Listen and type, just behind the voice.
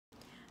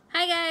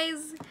Hi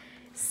guys!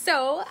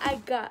 So I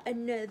got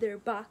another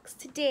box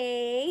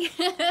today.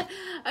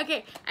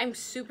 Okay, I'm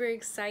super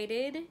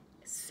excited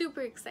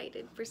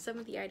for some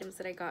of the items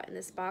that I got in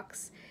this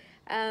box.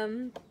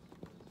 I've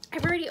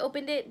already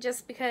opened it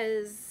just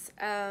because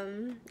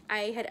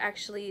I had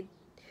actually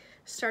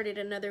started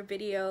another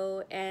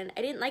video and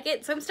I didn't like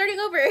it, so I'm starting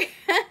over.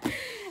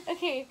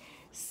 Okay,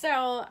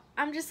 so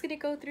I'm just gonna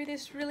go through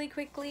this really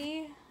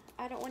quickly.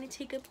 I don't want to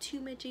take up too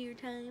much of your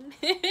time.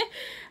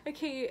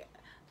 Okay,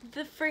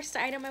 the first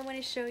item I want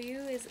to show you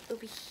is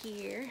over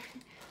here.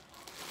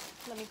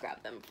 Let me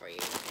grab them for you.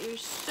 They're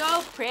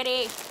so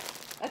pretty.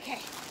 Okay,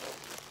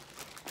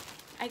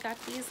 I got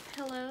these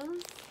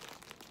pillows.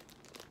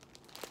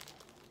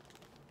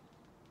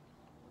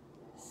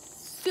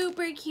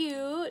 Super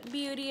cute,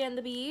 Beauty and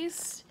the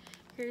Beast.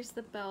 Here's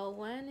the Belle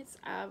one. It's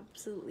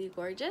absolutely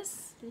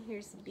gorgeous. And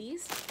here's the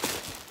Beast.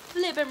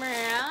 Flip them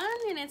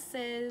around and it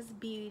says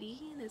Beauty.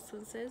 This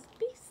one says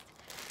Beast.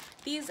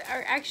 These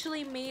are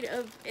actually made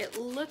of, it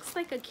looks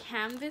like a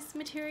canvas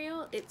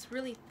material. It's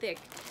really thick.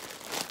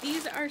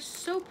 These are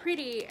so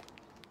pretty.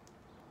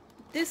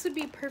 This would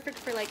be perfect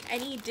for like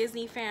any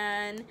Disney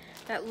fan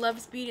that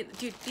loves Beauty.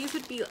 Dude, these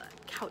would be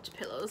couch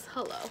pillows.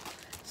 Hello.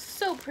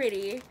 So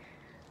pretty.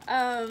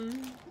 I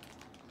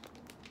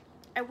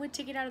would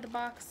take it out of the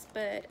box,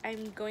 but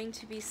I'm going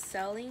to be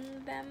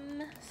selling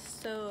them,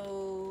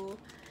 so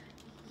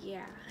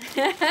yeah.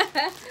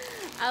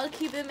 I'll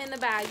keep them in the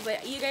bag,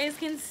 but you guys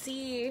can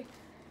see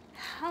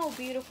how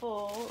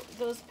beautiful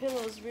those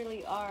pillows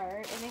really are,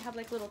 and they have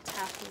like little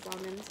tassels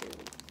on them too.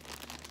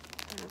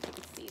 I don't know if you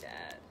can see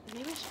that.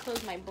 Maybe I should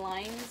close my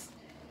blinds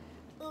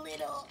a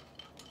little.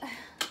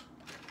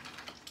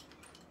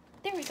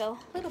 There we go,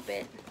 a little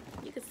bit.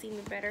 You can see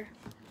me better.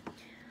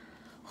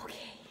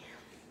 Okay,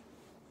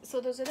 so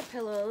those are the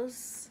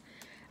pillows.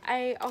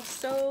 I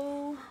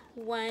also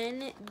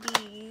won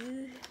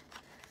these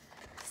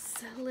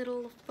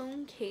little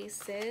phone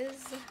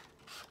cases.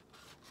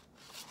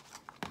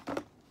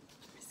 Let's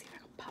see if I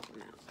can pop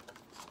them out.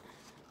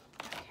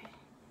 Okay,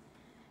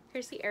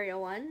 here's the Ariel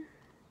one.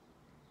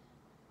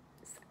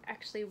 It's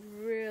actually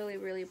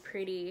really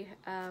pretty.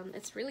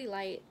 It's really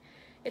light.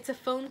 It's a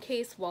phone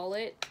case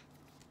wallet.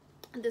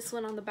 This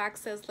one on the back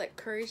says "Let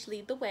courage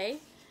lead the way."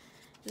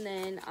 And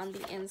then on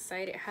the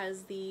inside it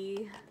has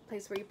the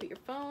place where you put your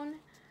phone,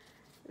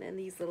 and then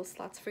these little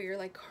slots for your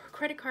like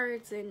credit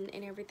cards and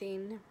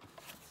everything.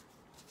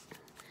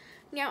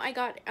 Now I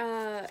got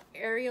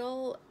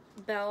Ariel,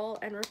 Belle,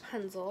 and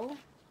Rapunzel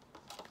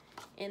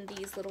in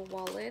these little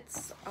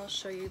wallets. I'll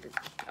show you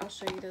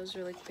those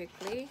really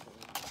quickly.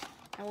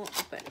 I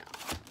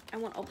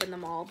won't open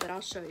them all, but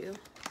I'll show you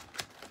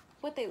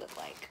what they look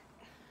like.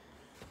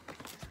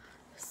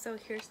 So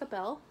here's the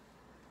Belle.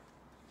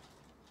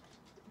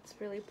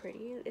 Really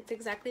pretty. It's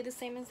exactly the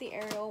same as the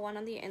Ariel one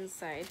on the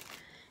inside.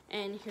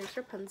 And here's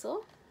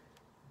Rapunzel.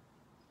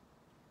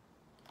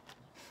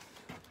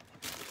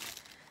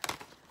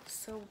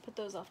 So we'll put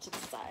those off to the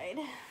side.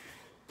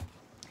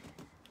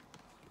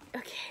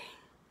 Okay,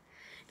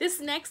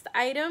 this next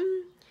item,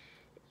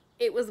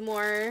 it was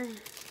more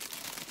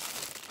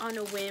on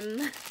a whim.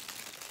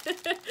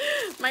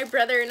 My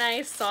brother and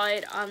I saw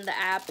it on the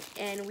app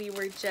and we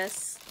were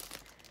just,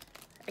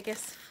 I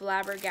guess,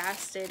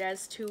 flabbergasted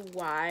as to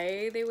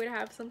why they would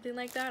have something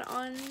like that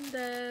on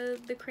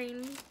the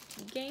crane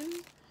game.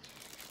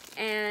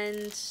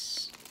 And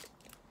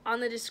on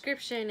the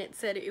description it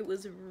said it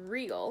was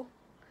real,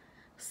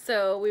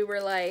 so we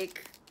were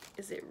like,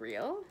 is it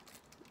real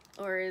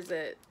or is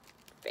it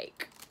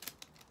fake?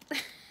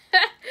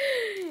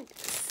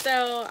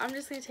 So I'm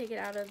just gonna take it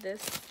out of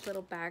this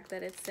little bag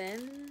that it's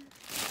in.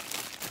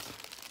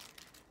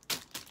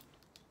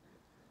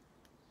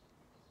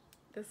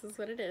 This is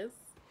what it is.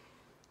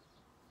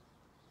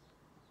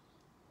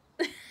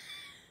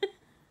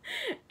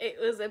 It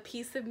was a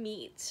piece of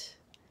meat,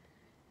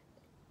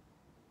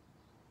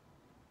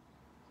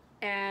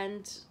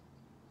 and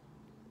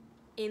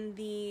in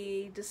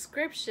the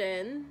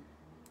description,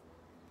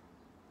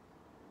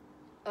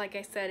 like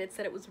I said, it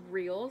said it was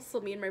real. So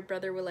me and my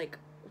brother were like,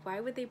 why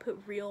would they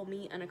put real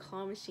meat on a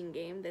claw machine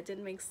game? That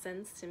didn't make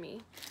sense to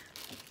me.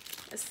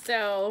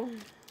 So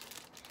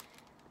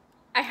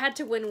I had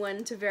to win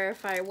one to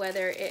verify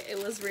whether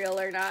it was real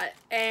or not,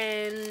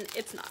 and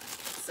it's not.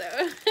 So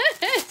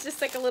it's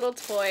just like a little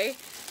toy.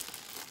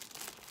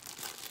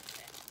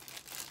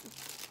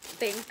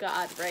 Thank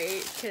God,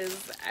 right?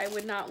 Because I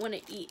would not want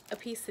to eat a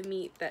piece of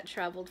meat that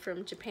traveled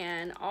from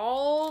Japan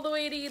all the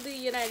way to the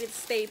United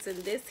States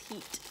in this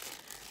heat.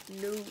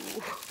 No.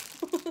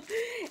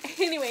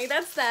 Anyway,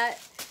 that's that.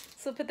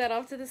 So put that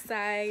off to the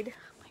side.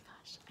 Oh my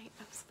gosh, I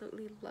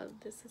absolutely love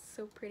this. It's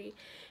so pretty.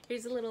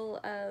 Here's a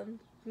little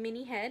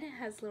mini head. It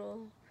has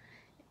little,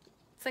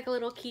 it's like a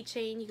little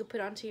keychain you could put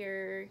onto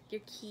your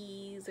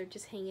keys or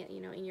just hang it, you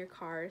know, in your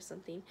car or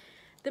something.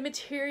 The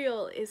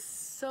material is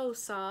so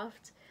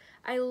soft.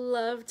 I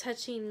love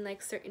touching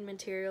like certain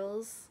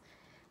materials.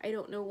 I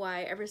don't know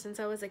why. Ever since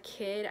I was a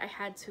kid, I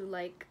had to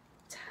like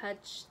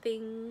touch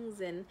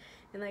things and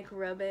and like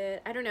rub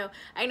it. I don't know.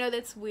 I know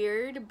that's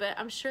weird, but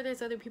I'm sure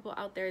there's other people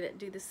out there that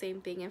do the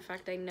same thing. In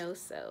fact, I know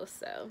so.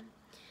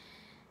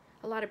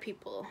 A lot of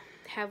people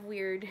have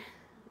weird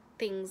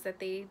things that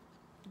they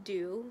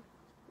do.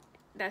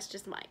 That's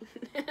just mine.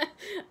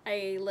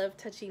 I love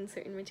touching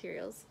certain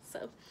materials.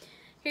 So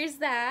here's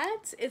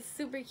that. It's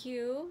super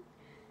cute.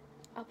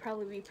 I'll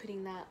probably be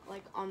putting that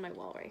like on my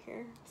wall right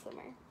here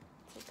somewhere.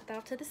 So put that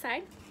off to the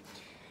side.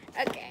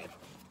 Okay.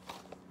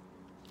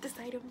 This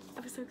item,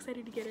 I was so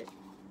excited to get it.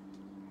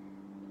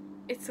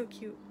 It's so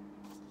cute.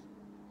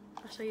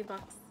 I'll show you the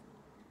box.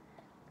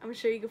 I'm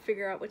sure you can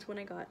figure out which one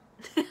I got.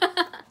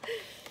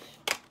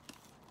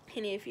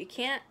 And if you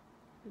can't,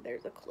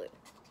 there's a clue.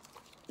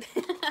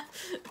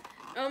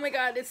 Oh my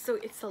god, it's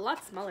a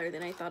lot smaller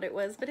than I thought it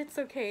was, but it's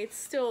okay. It's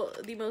still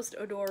the most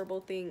adorable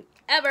thing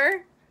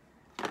ever.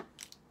 I'll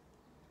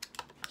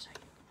show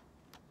you.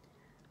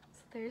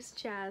 So there's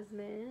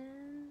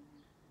Jasmine.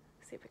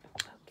 Let's see if I can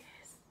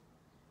focus.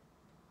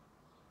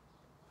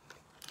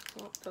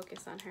 I won't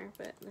focus on her,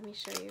 but let me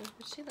show you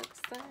what she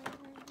looks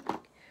like.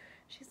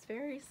 She's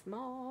very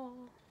small.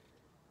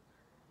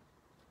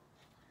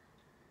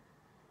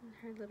 And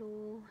her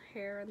little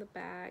hair on the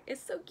back.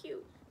 It's so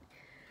cute.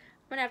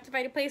 I'm gonna have to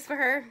find a place for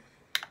her.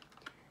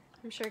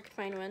 I'm sure I could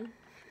find one.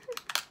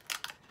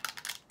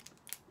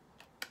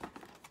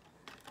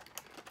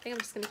 I think I'm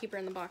just gonna keep her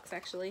in the box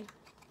actually.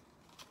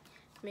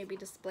 Maybe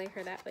display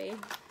her that way.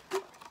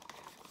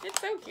 It's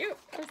so cute.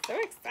 I'm so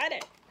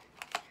excited.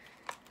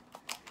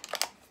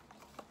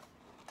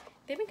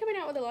 They've been coming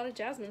out with a lot of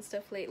Jasmine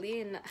stuff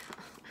lately, and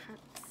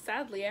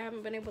sadly I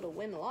haven't been able to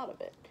win a lot of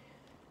it.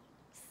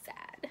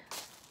 Sad.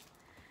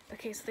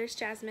 Okay, so there's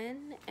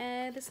Jasmine,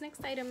 and this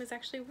next item is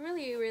actually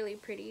really, really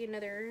pretty.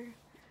 Another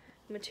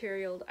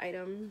materialed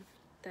item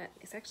that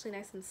is actually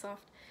nice and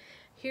soft.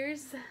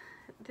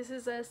 This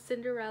is a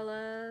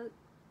Cinderella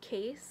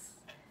case.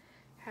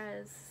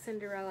 Has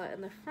Cinderella in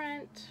the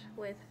front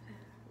with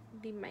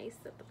the mice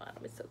at the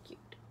bottom. It's so cute.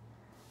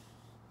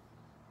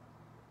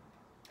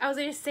 I was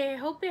gonna say,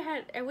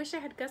 I wish I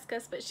had Gus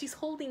Gus, but she's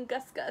holding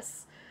Gus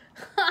Gus.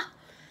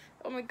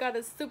 Oh my god,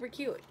 that's super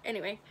cute.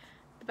 Anyway,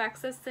 the back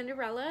says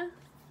Cinderella,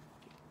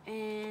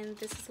 and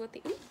this is what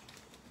the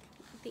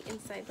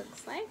inside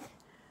looks like.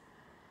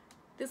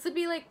 This would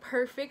be like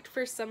perfect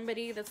for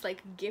somebody that's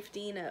like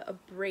gifting a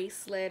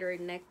bracelet or a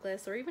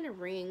necklace or even a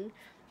ring.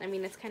 I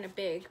mean, it's kind of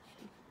big.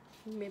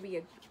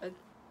 Maybe a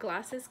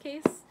glasses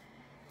case.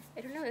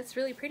 I don't know, it's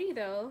really pretty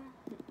though.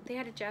 They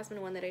had a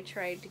Jasmine one that I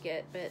tried to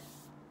get, but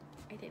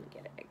I didn't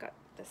get it. I got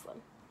this one.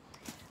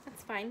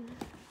 That's fine.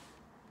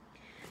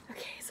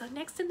 Okay, so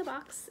next in the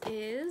box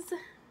is,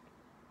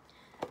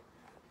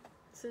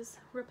 this is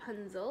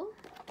Rapunzel.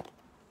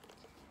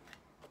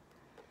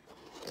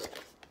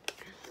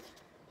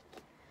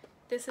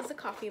 This is a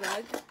coffee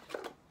mug.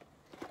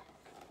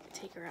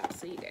 Take her out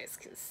so you guys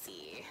can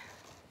see.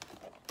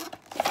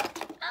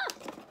 Ah!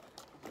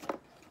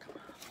 Come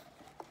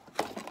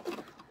on.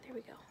 There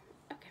we go.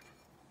 Okay.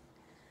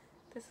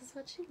 This is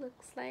what she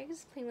looks like.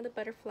 Just playing with a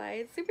butterfly.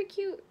 It's super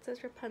cute. It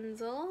says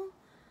Rapunzel.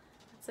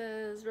 It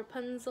says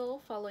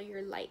Rapunzel, follow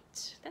your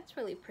light. That's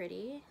really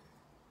pretty.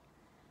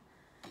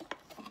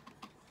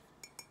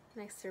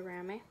 Nice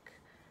ceramic.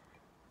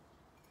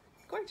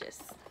 Gorgeous.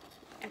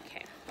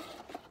 Okay.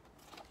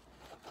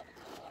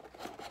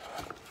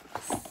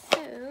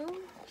 So,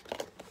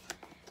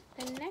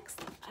 the next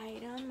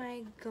item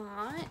I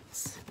got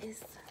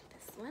is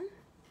this one.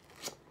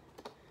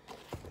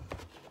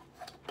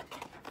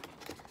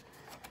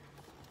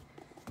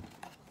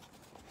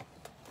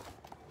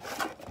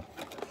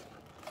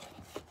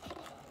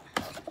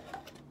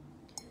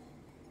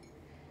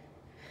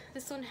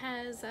 This one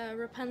has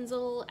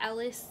Rapunzel,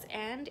 Alice,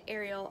 and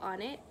Ariel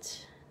on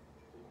it.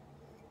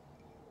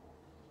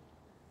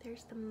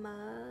 There's the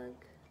mug.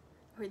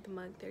 Or the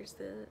mug, there's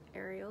the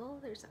Ariel,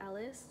 there's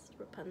Alice,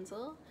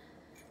 Rapunzel.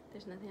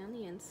 There's nothing on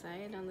the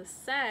inside. On the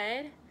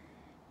side,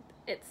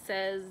 it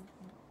says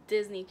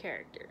Disney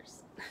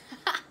characters.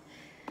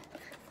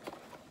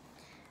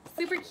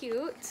 Super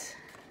cute.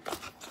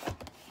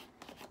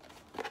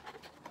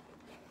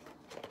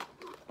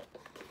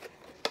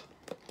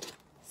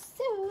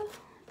 So,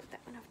 put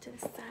that one off to the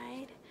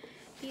side.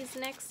 These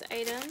next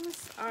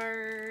items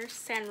are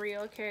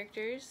Sanrio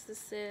characters.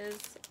 This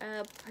is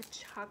a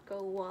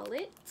Pachaco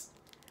wallet.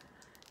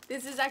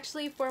 This is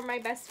actually for my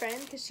best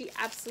friend because she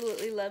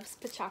absolutely loves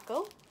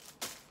Pachaco.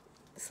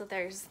 So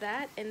there's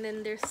that. And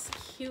then there's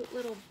cute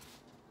little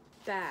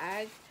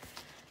bag.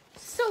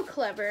 So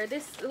clever.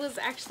 This was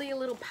actually a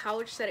little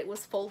pouch that it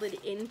was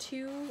folded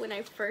into when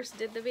I first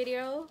did the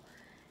video.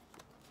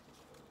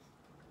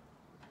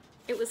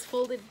 It was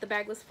folded, the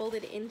bag was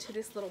folded into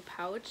this little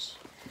pouch.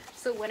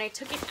 So when I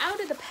took it out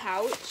of the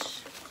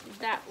pouch,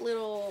 that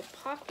little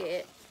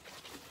pocket,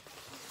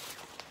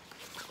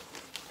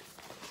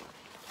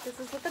 this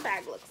is what the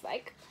bag looks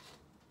like.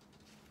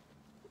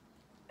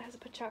 It has a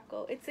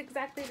Pachaco. It's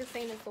exactly the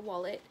same as the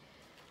wallet.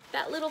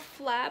 That little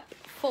flap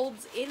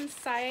folds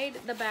inside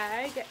the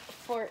bag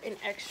for an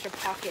extra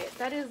pocket.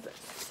 That is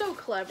so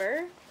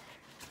clever.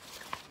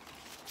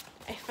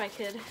 if I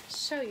could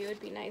show you, it'd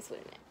be nice,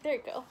 wouldn't it? There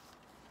you go.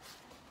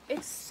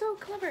 It's so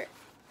clever.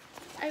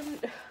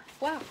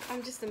 Wow,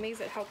 I'm just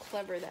amazed at how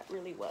clever that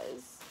really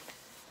was.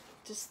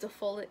 Just to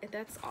fold it,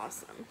 that's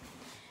awesome.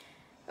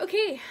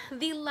 Okay,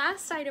 the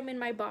last item in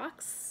my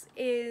box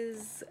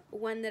is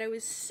one that I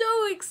was so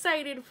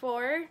excited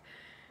for.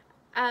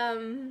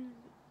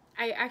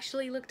 I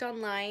actually looked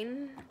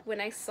online when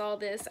I saw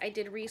this. I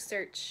did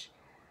research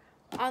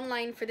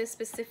online for this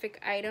specific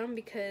item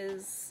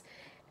because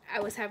I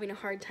was having a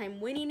hard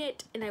time winning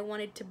it and I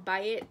wanted to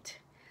buy it.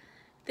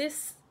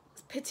 This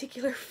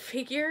particular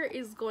figure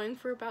is going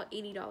for about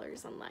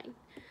 $80 online.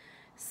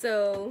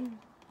 So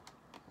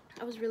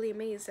I was really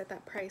amazed at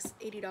that price,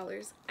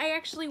 $80. I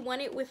actually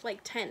won it with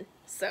like 10,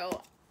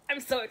 so I'm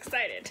so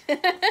excited.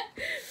 Let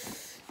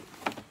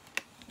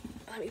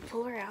me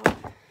pull her out.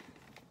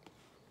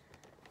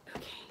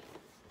 Okay.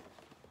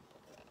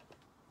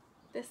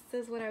 This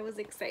is what I was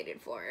excited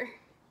for.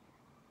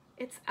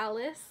 It's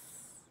Alice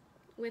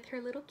with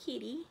her little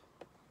kitty.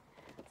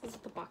 This is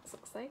what the box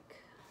looks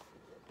like.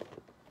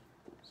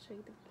 Show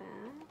you the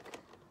back.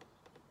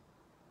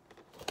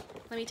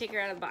 Let me take her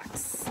out of the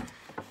box.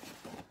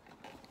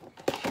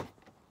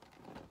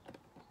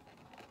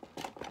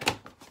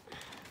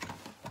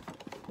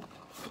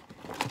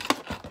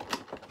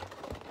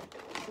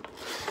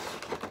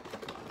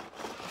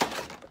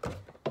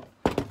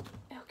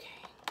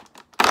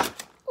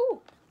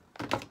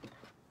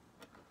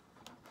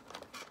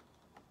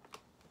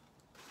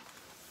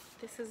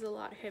 This is a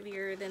lot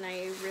heavier than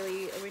I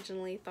really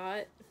originally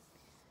thought.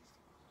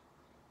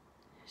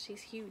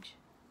 She's huge.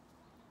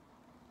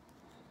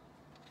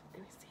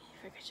 Let me see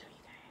if I can show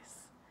you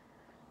guys.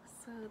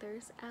 So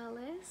there's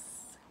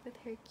Alice with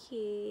her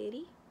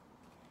kitty.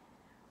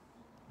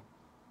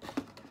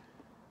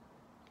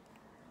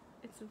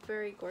 It's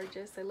very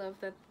gorgeous. I love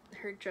that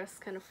her dress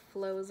kind of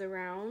flows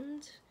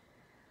around.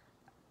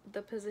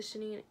 The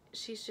positioning,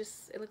 she's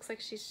just, it looks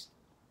like she's,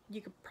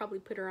 you could probably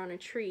put her on a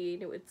tree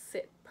and it would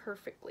sit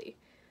perfectly.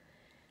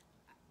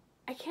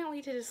 I can't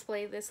wait to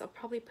display this. I'll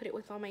probably put it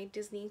with all my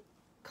Disney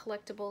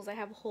collectibles. I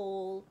have a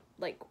whole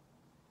like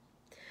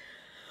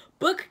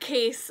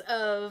bookcase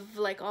of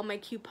like all my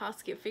cute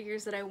Posket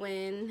figures that I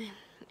win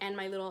and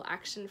my little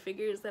action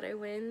figures that I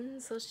win.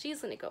 So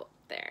she's gonna go up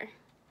there.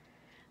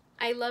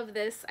 I love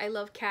this. I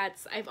love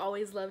cats. I've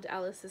always loved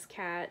Alice's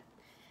cat.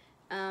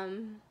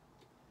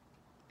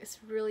 It's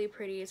really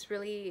pretty. It's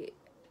really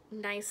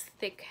nice,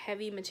 thick,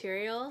 heavy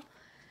material.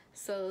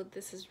 So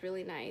this is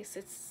really nice.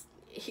 It's,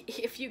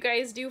 if you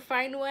guys do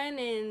find one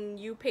and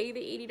you pay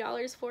the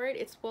 $80 for it,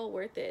 it's well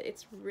worth it.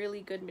 It's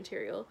really good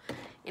material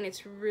and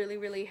it's really,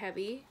 really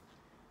heavy.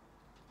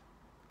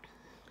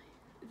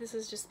 This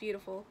is just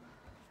beautiful.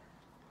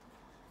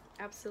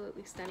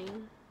 Absolutely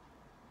stunning.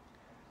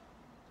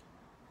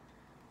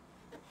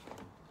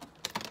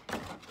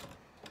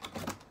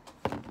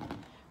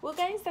 Well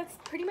guys, that's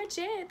pretty much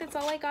it. That's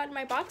all I got in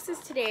my boxes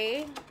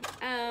today.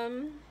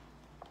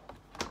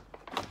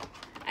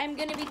 I'm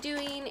gonna be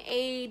doing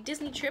a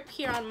Disney trip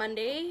here on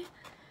Monday.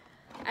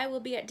 I will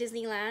be at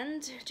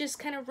Disneyland, just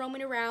kind of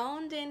roaming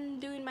around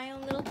and doing my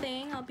own little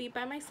thing. I'll be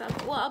by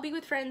myself. Well, I'll be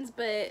with friends,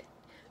 but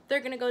they're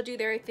gonna go do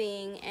their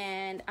thing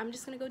and I'm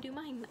just gonna go do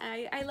mine.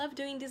 I love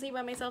doing Disney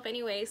by myself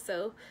anyway,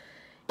 so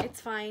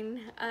it's fine.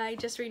 I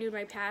just renewed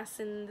my pass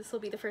and this will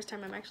be the first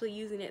time I'm actually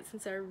using it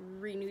since I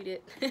renewed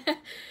it.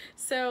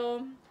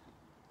 So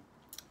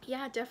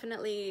yeah,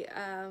 definitely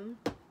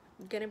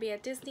gonna be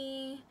at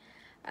Disney.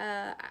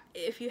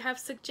 If you have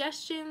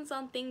suggestions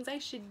on things I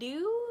should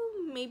do,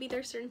 maybe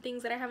there's certain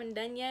things that I haven't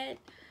done yet.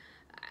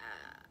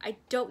 I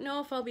don't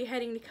know if I'll be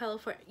heading to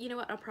California. You know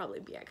what, I'll probably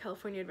be at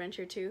California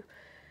Adventure too.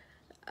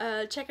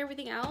 Check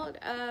everything out.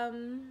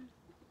 I'm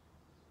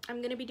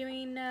gonna be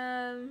doing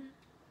the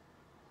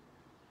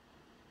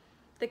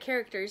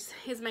characters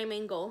is my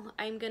main goal.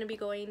 I'm gonna be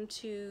going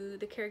to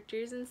the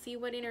characters and see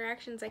what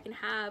interactions I can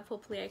have.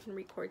 Hopefully I can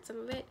record some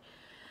of it.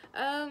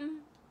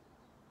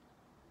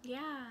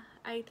 Yeah,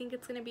 I think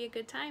it's gonna be a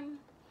good time.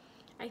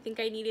 I think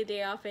I need a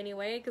day off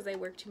anyway because I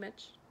work too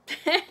much.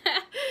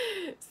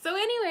 So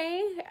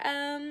anyway,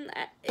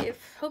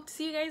 hope to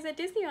see you guys at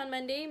Disney on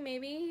Monday.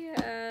 Maybe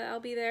I'll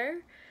be there.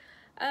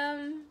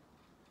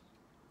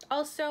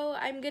 Also,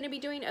 I'm gonna be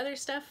doing other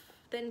stuff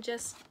than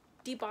just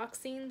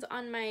deboxings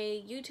on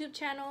my YouTube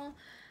channel.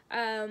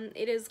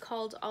 It is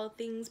called All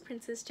Things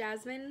Princess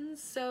Jasmine.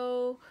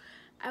 So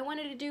I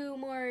wanted to do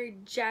more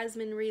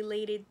Jasmine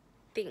related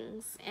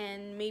things,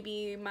 and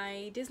maybe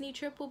my Disney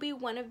trip will be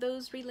one of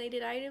those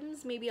related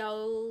items. Maybe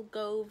I'll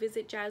go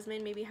visit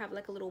Jasmine, maybe have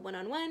like a little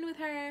one-on-one with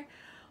her,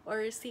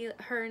 or see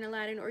her in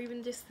Aladdin, or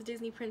even just the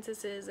Disney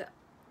princesses.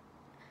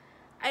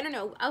 I don't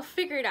know, I'll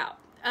figure it out.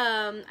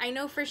 I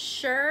know for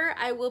sure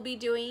I will be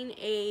doing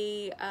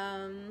a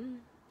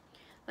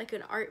like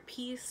an art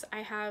piece.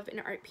 I have an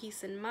art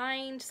piece in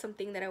mind,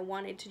 something that I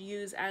wanted to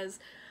use as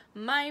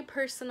my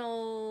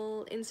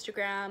personal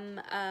Instagram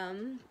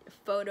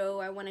photo.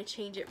 I want to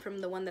change it from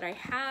the one that I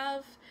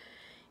have.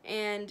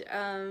 And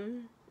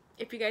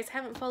if you guys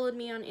haven't followed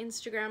me on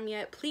Instagram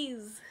yet,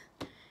 please,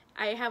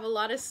 I have a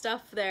lot of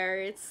stuff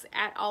there. It's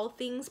at All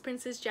Things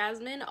Princess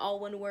Jasmine, all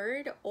one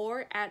word,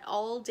 or at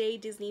All Day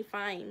Disney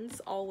Finds,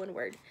 all one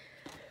word.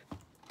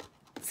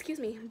 Excuse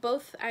me.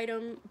 Both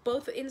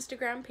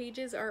Instagram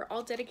pages are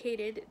all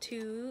dedicated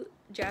to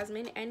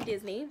Jasmine and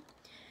Disney.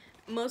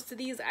 Most of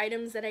these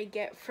items that I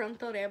get from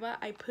Toreba,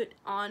 I put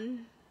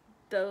on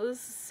those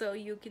so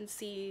you can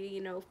see,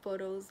 you know,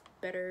 photos,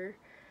 better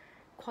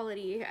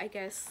quality, I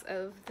guess,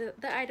 of the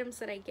items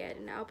that I get,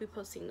 and I'll be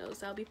posting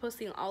those. I'll be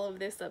posting all of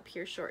this up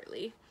here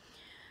shortly.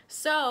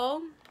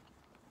 So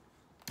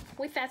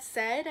with that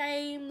said,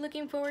 I'm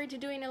looking forward to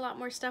doing a lot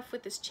more stuff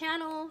with this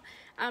channel.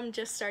 I'm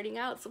just starting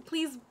out, so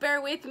please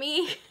bear with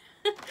me.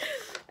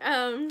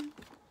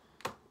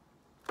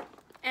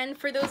 And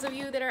for those of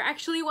you that are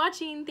actually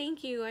watching,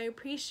 thank you. I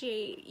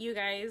appreciate you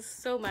guys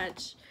so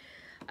much.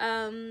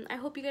 I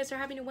hope you guys are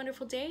having a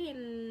wonderful day,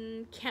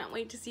 and can't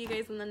wait to see you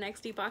guys in the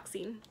next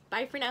deboxing.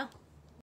 Bye for now.